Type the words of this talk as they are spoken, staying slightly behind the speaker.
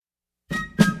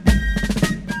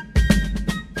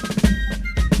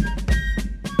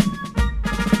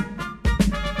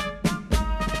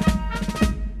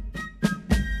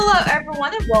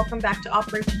everyone, and welcome back to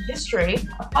Operation History,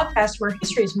 a podcast where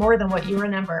history is more than what you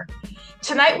remember.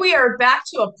 Tonight, we are back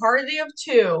to a party of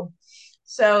two.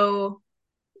 So,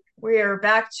 we are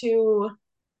back to,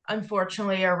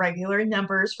 unfortunately, our regular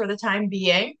numbers for the time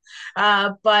being.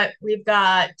 But we've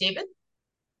got David,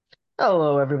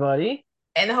 Hello, everybody.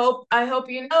 and I hope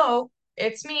you know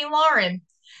it's me, Lauren.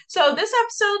 So, this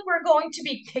episode, we're going to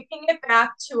be kicking it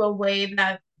back to a way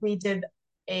that we did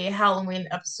a Halloween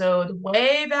episode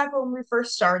way back when we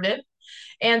first started.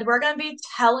 And we're going to be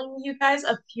telling you guys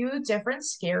a few different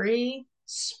scary,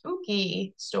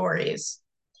 spooky stories.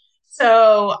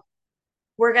 So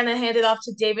we're going to hand it off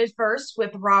to David first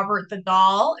with Robert the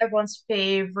doll, everyone's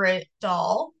favorite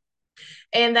doll.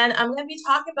 And then I'm going to be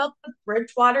talking about the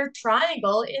Bridgewater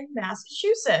Triangle in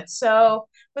Massachusetts. So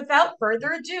without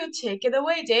further ado, take it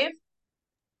away, Dave.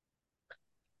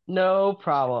 No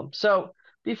problem. So,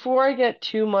 before I get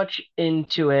too much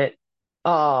into it,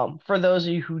 for those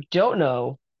of you who don't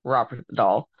know Robert the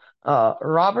Doll,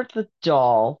 Robert the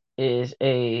Doll is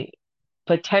a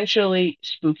potentially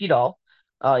spooky doll.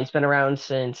 He's been around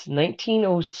since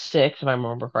 1906, if I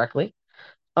remember correctly.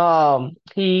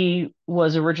 He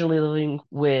was originally living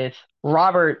with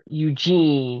Robert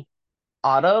Eugene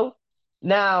Otto.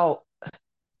 Now,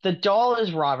 the doll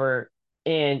is Robert,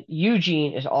 and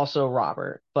Eugene is also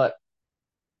Robert, but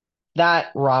that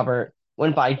Robert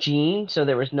went by Gene, so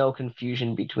there was no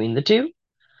confusion between the two.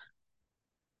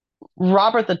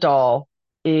 Robert the doll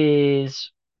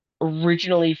is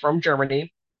originally from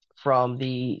Germany, from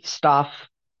the Stoff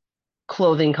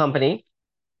clothing company.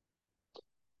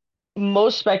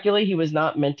 Most speculate he was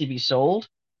not meant to be sold,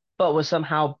 but was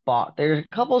somehow bought. There's a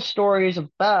couple of stories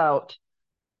about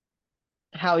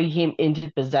how he came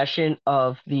into possession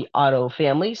of the Otto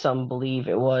family. Some believe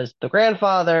it was the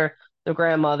grandfather, the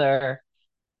grandmother,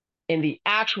 and the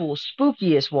actual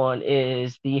spookiest one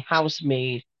is the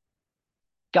housemaid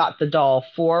got the doll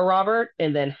for Robert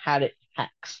and then had it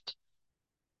hexed.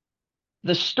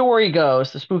 The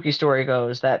spooky story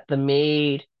goes that the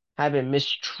maid had been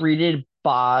mistreated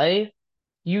by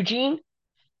Eugene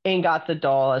and got the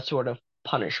doll as sort of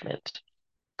punishment.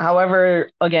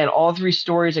 However, again, all three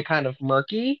stories are kind of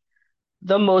murky.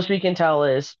 The most we can tell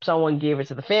is someone gave it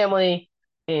to the family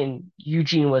and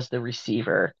Eugene was the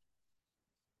receiver.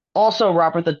 Also,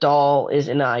 Robert the Doll is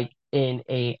in a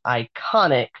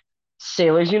iconic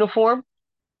sailor's uniform.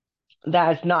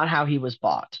 That is not how he was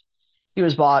bought. He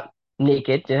was bought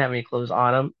naked, didn't have any clothes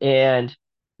on him, and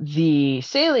the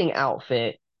sailing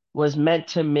outfit was meant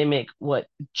to mimic what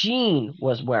Gene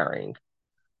was wearing.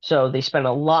 So they spent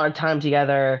a lot of time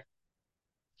together.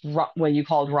 When you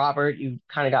called Robert, you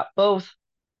kind of got both.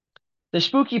 The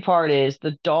spooky part is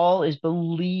the doll is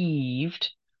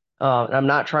believed, and I'm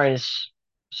not trying to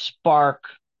spark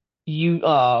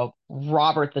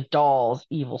Robert the doll's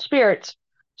evil spirits.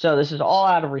 So this is all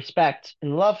out of respect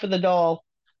and love for the doll.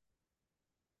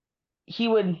 He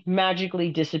would magically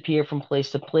disappear from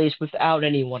place to place without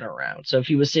anyone around. So if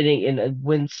he was sitting in a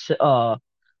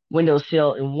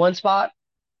windowsill in one spot,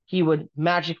 he would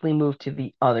magically move to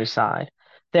the other side.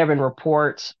 There have been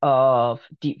reports of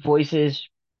deep voices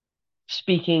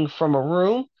speaking from a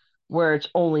room where it's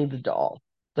only the doll.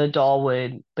 The doll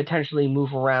would potentially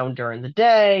move around during the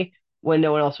day when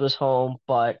no one else was home,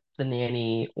 but the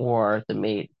nanny or the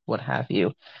maid, what have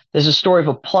you. There's a story of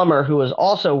a plumber who was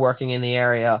also working in the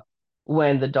area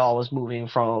when the doll was moving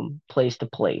from place to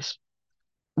place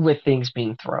with things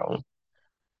being thrown.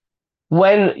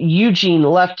 When Eugene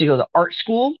left to go to art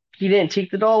school, he didn't take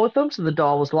the doll with him, so the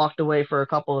doll was locked away for a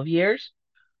couple of years.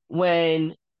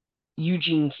 When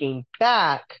Eugene came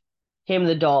back, him and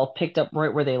the doll picked up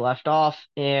right where they left off.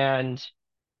 And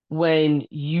when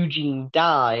Eugene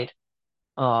died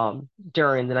during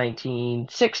the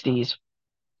 1960s,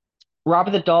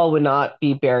 Robert the doll would not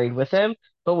be buried with him,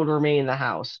 but would remain in the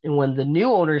house. And when the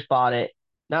new owners bought it,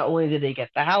 not only did they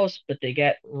get the house, but they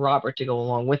get Robert to go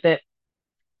along with it.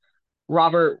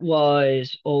 Robert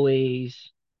was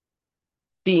always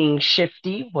being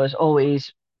shifty, was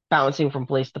always bouncing from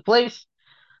place to place.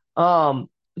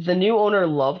 The new owner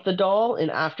loved the doll, and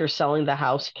after selling the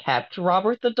house, kept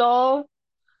Robert the doll.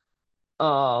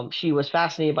 She was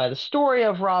fascinated by the story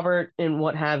of Robert and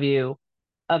what have you.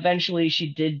 Eventually,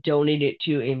 she did donate it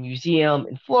to a museum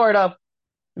in Florida.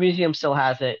 The museum still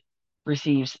has it,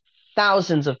 receives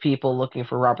thousands of people looking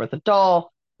for Robert the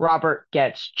doll. Robert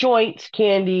gets joints,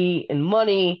 candy, and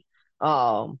money,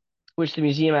 which the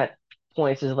museum at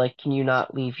points is like, can you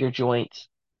not leave your joints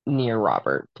near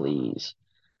Robert, please?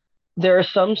 There are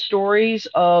some stories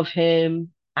of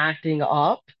him acting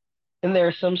up, and there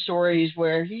are some stories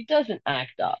where he doesn't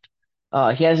act up.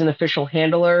 He has an official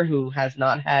handler who has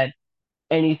not had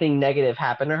anything negative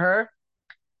happen to her.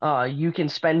 You can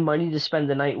spend money to spend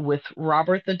the night with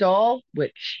Robert the doll,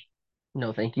 which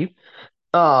no, thank you.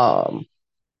 Um,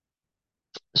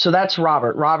 so that's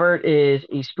Robert. Robert is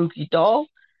a spooky doll,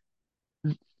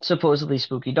 supposedly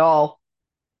spooky doll,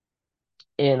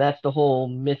 and that's the whole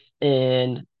myth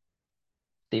and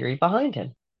theory behind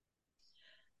him.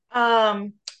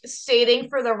 Um, Stating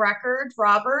for the record,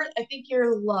 Robert, I think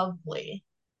you're lovely.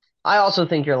 I also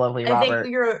think you're lovely, I think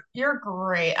Robert. you're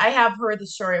great. I have heard the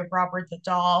story of Robert the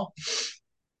doll,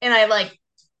 and I like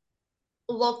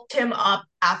looked him up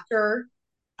after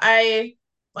I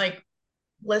like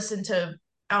listened to,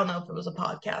 I don't know if it was a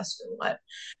podcast or what,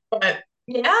 but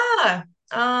yeah.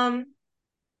 Um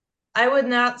I would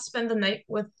not spend the night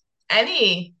with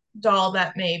any doll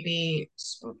that may be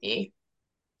spooky.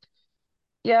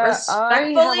 Yeah,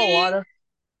 Respectfully,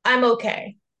 I'm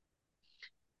okay.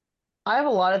 I have a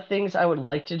lot of things I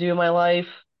would like to do in my life.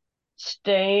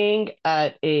 Staying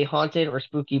at a haunted or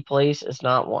spooky place is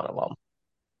not one of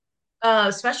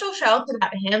them. Special shout out to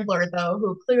that handler though,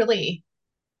 who clearly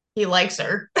he likes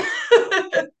her.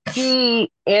 She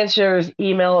answers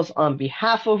emails on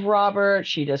behalf of Robert.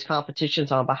 She does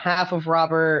competitions on behalf of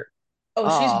Robert. Oh,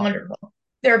 she's Uh, wonderful.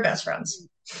 They're best friends.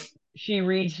 she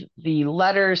reads the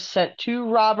letters sent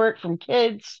to Robert from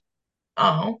kids,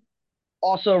 Oh,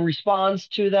 also responds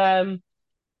to them.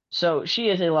 So she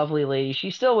is a lovely lady.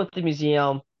 She's still with the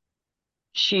museum.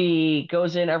 She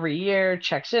goes in every year,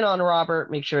 checks in on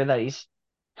Robert, make sure that he's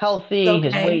healthy,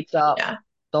 his okay. weight's up, Yeah.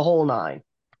 the whole nine.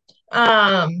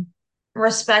 Um,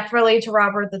 Respectfully to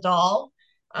Robert the doll.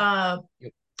 Uh,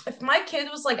 if my kid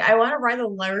was like, I want to write a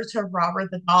letter to Robert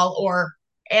the doll or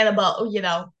Annabelle,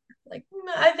 like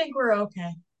I think we're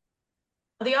okay.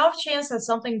 The off chance that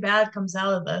something bad comes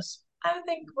out of this, I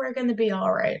think we're gonna be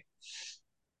all right.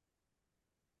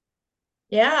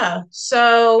 Yeah.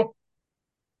 So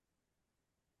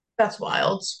that's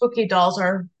wild. Spooky dolls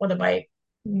are one of my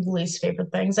least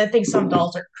favorite things. I think some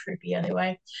dolls are creepy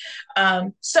anyway.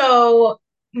 So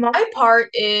my part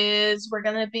is we're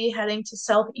gonna be heading to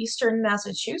southeastern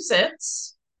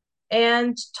Massachusetts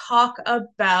and talk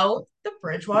about the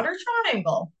Bridgewater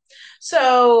Triangle.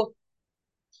 So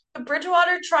the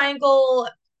Bridgewater Triangle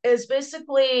is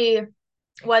basically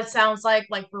what it sounds like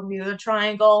Bermuda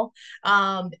Triangle.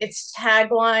 Its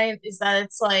tagline is that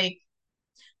it's like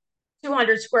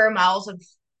 200 square miles of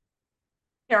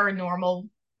paranormal.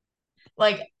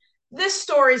 Like this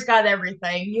story's got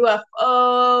everything: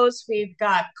 UFOs, we've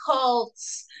got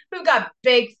cults, we've got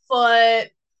Bigfoot,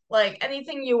 like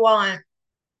anything you want.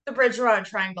 The Bridgewater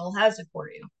Triangle has it for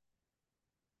you.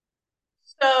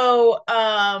 So,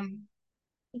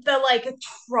 the like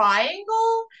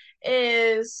triangle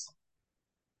is,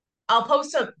 I'll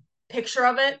post a picture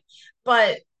of it,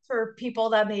 but for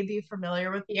people that may be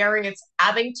familiar with the area, it's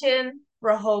Abington,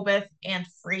 Rehoboth, and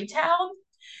Freetown.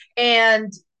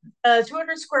 And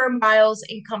 200 square miles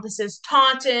encompasses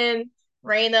Taunton,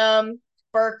 Raynham,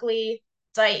 Berkeley,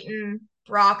 Dighton,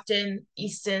 Brockton,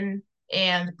 Easton,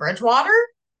 and Bridgewater,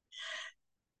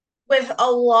 with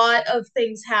a lot of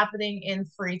things happening in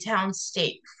Freetown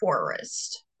State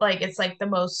Forest. Like it's like the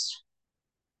most,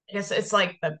 I guess it's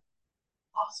like the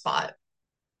spot.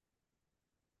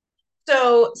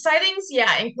 So sightings,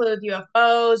 yeah, include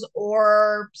UFOs,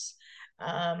 orbs,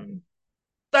 um,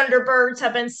 thunderbirds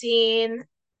have been seen.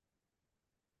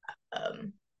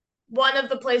 Um, One of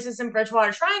the places in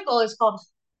Bridgewater Triangle is called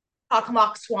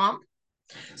Hockomock Swamp.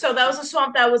 So that was a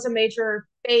swamp that was a major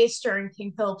base during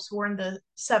King Philip's War in the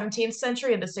 17th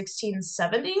century and the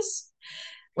 1670s,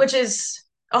 which is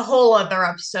a whole other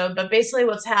episode. But basically,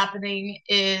 what's happening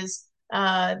is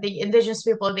the indigenous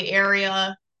people of the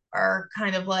area are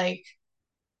kind of like,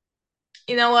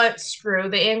 you know what, screw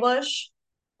the English.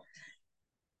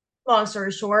 Long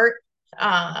story short,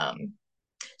 um,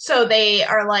 so they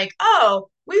are like, oh,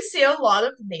 we see a lot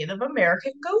of Native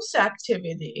American ghost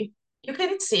activity. You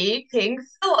can see King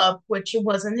Philip, which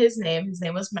wasn't his name. His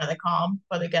name was Metacom,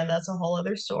 but again, that's a whole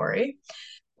other story.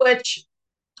 Which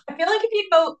I feel like if you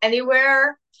go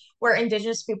anywhere where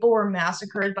indigenous people were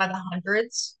massacred by the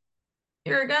hundreds,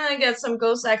 you're gonna get some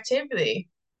ghost activity.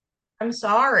 I'm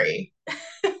sorry.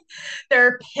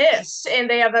 They're pissed and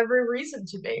they have every reason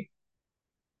to be.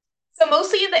 So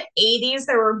mostly in the 80s,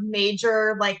 there were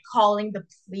major like calling the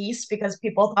police because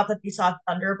people thought that they saw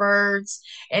Thunderbirds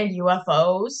and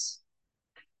UFOs.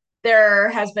 There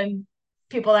has been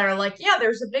people that are like, yeah,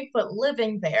 there's a Bigfoot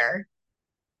living there.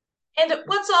 And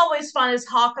what's always fun is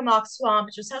Hockomock Swamp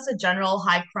just has a general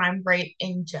high crime rate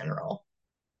in general.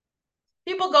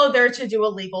 People go there to do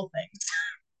illegal things.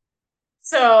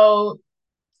 So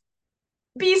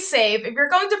be safe. If you're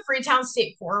going to Freetown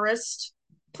State Forest,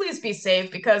 please be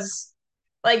safe because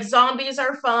like zombies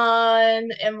are fun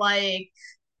and like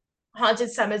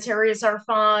haunted cemeteries are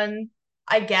fun,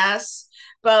 I guess.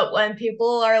 But when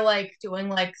people are like doing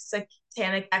like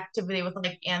satanic activity with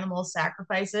like animal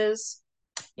sacrifices,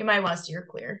 you might want to steer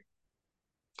clear.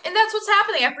 And that's what's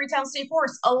happening at Freetown State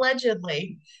Forest,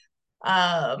 allegedly.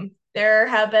 There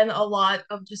have been a lot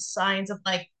of just signs of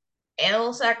like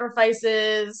animal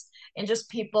sacrifices and just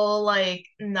people like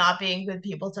not being good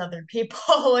people to other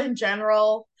people in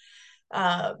general.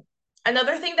 Uh,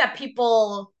 Another thing that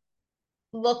people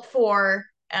look for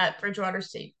at Bridgewater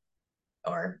State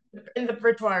or in the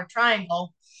Bridgewater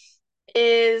Triangle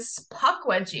is puck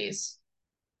wedgies.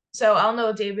 So I don't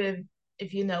know, David,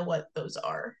 if you know what those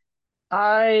are.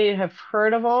 I have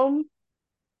heard of them.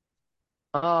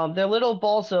 They're little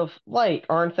balls of light,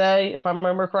 aren't they? If I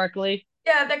remember correctly.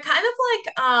 Yeah, they're kind of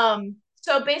like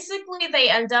so basically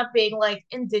they end up being like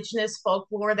indigenous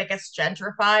folklore that gets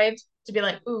gentrified to be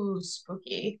like, ooh,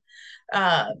 spooky.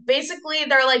 Basically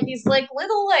they're like these like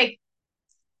little like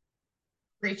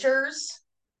creatures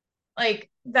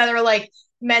like that are like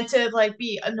meant to like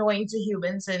be annoying to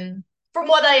humans and from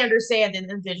what I understand in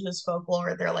indigenous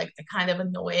folklore, they're like the kind of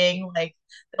annoying, like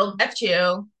they'll get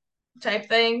you type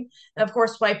thing. And of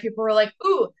course white people were like,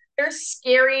 ooh, they're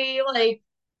scary, like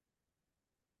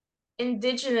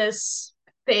indigenous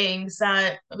things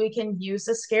that we can use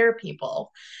to scare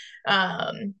people.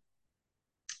 Um,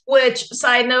 which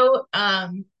side note,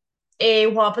 a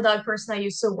Wampanoag person I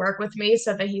used to work with me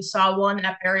said that he saw one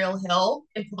at Burial Hill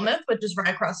in Plymouth, which is right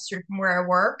across the street from where I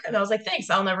work. And I was like, thanks,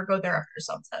 I'll never go there after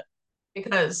sunset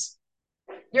because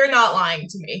you're not lying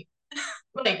to me.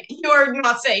 Like, you're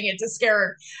not saying it to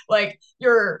scare like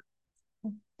your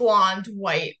blonde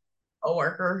white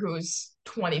coworker who's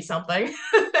 20 something.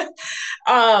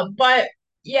 But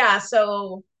yeah,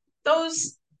 so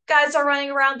those guys are running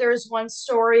around. There's one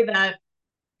story that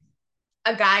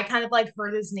a guy kind of like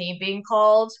heard his name being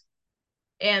called,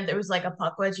 and there was like a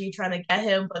puckwudgie trying to get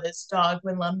him, but his dog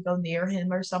wouldn't let him go near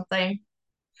him or something.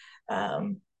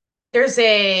 Um, there's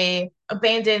a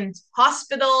abandoned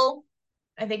hospital.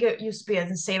 I think it used to be an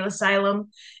insane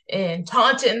asylum in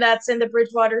Taunton that's in the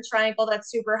Bridgewater Triangle that's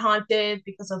super haunted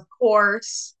because, of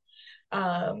course,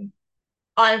 um,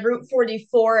 on Route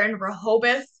 44 in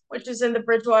Rehoboth, which is in the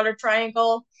Bridgewater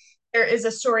Triangle, there is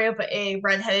a story of a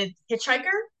redheaded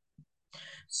hitchhiker.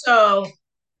 So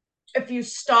if you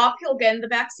stop, he'll get in the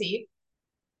back seat.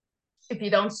 If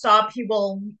you don't stop, he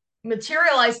will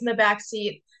materialize in the back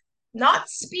seat, not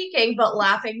speaking, but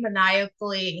laughing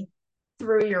maniacally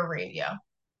through your radio.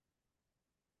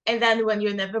 And then when you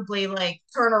inevitably like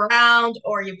turn around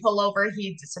or you pull over,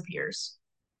 he disappears,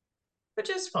 which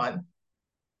is fun.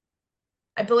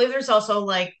 I believe there's also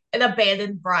like an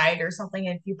abandoned bride or something.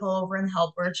 If you pull over and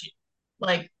help her, she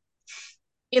like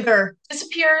either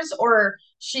disappears or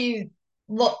she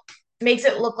look makes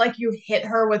it look like you hit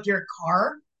her with your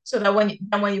car, so that when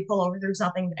you pull over, there's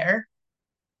nothing there.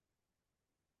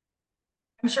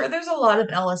 I'm sure there's a lot of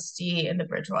LSD in the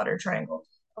Bridgewater Triangle.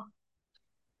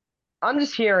 I'm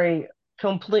just hearing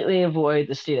completely avoid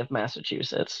the state of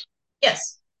Massachusetts.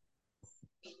 Yes,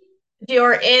 if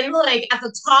you're in like at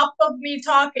the top of me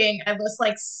talking, I list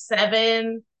like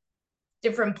 7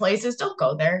 different places. Don't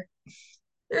go there.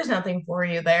 There's nothing for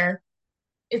you there.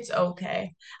 It's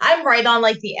okay. I'm right on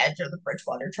like the edge of the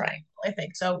Bridgewater Triangle, I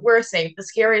think. So we're safe. The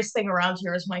scariest thing around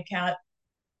here is my cat.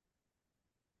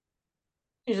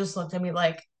 He just looked at me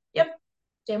like, yep,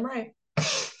 damn right.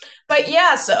 But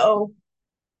yeah, so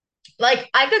like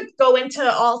I could go into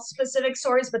all specific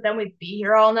stories, but then we'd be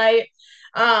here all night.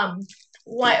 Um,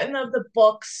 one of the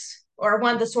books or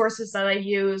one of the sources that I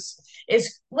use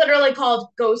is literally called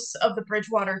Ghosts of the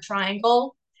Bridgewater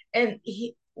Triangle. And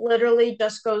he literally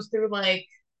just goes through like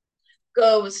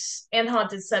ghosts and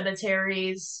haunted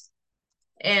cemeteries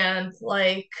and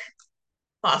like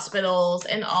hospitals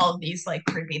and all of these like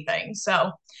creepy things.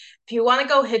 So if you want to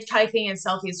go hitchhiking in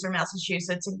southeastern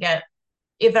Massachusetts and get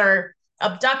either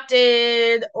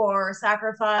abducted or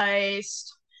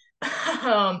sacrificed,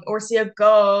 or see a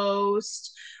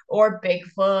ghost or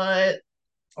Bigfoot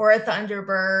or a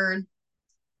Thunderbird,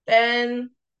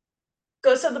 then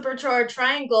Ghost of the Bridgewater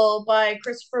Triangle by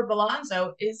Christopher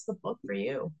Balanzo is the book for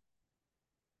you.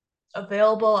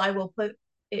 Available, I will put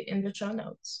it in the show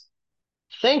notes.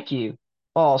 Thank you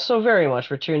all so very much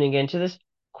for tuning in to this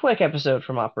quick episode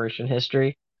from Operation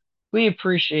History. We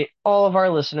appreciate all of our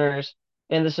listeners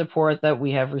and the support that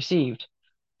we have received.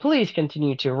 Please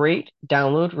continue to rate,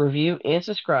 download, review, and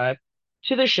subscribe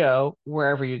to the show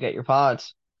wherever you get your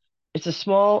pods. It's a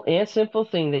small and simple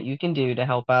thing that you can do to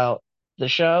help out the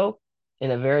show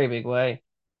in a very big way.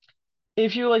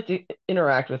 If you would like to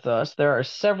interact with us, there are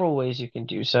several ways you can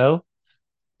do so.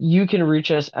 You can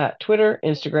reach us at Twitter,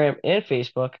 Instagram, and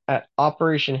Facebook at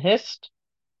Operation Hist.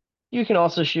 You can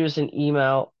also shoot us an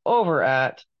email over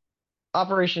at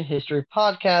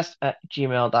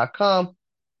operationhistorypodcast@gmail.com,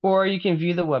 or you can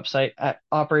view the website at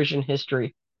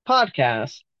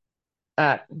operationhistorypodcast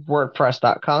at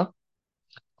wordpress.com.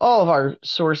 All of our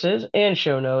sources and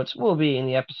show notes will be in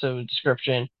the episode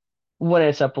description when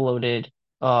it's uploaded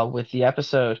with the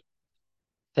episode.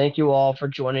 Thank you all for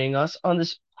joining us on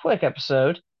this quick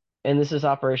episode, and this is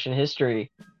Operation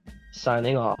History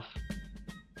signing off.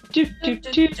 Do, do,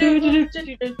 do, do, do, do,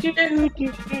 do, do, do, do,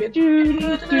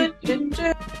 do, do,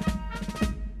 do.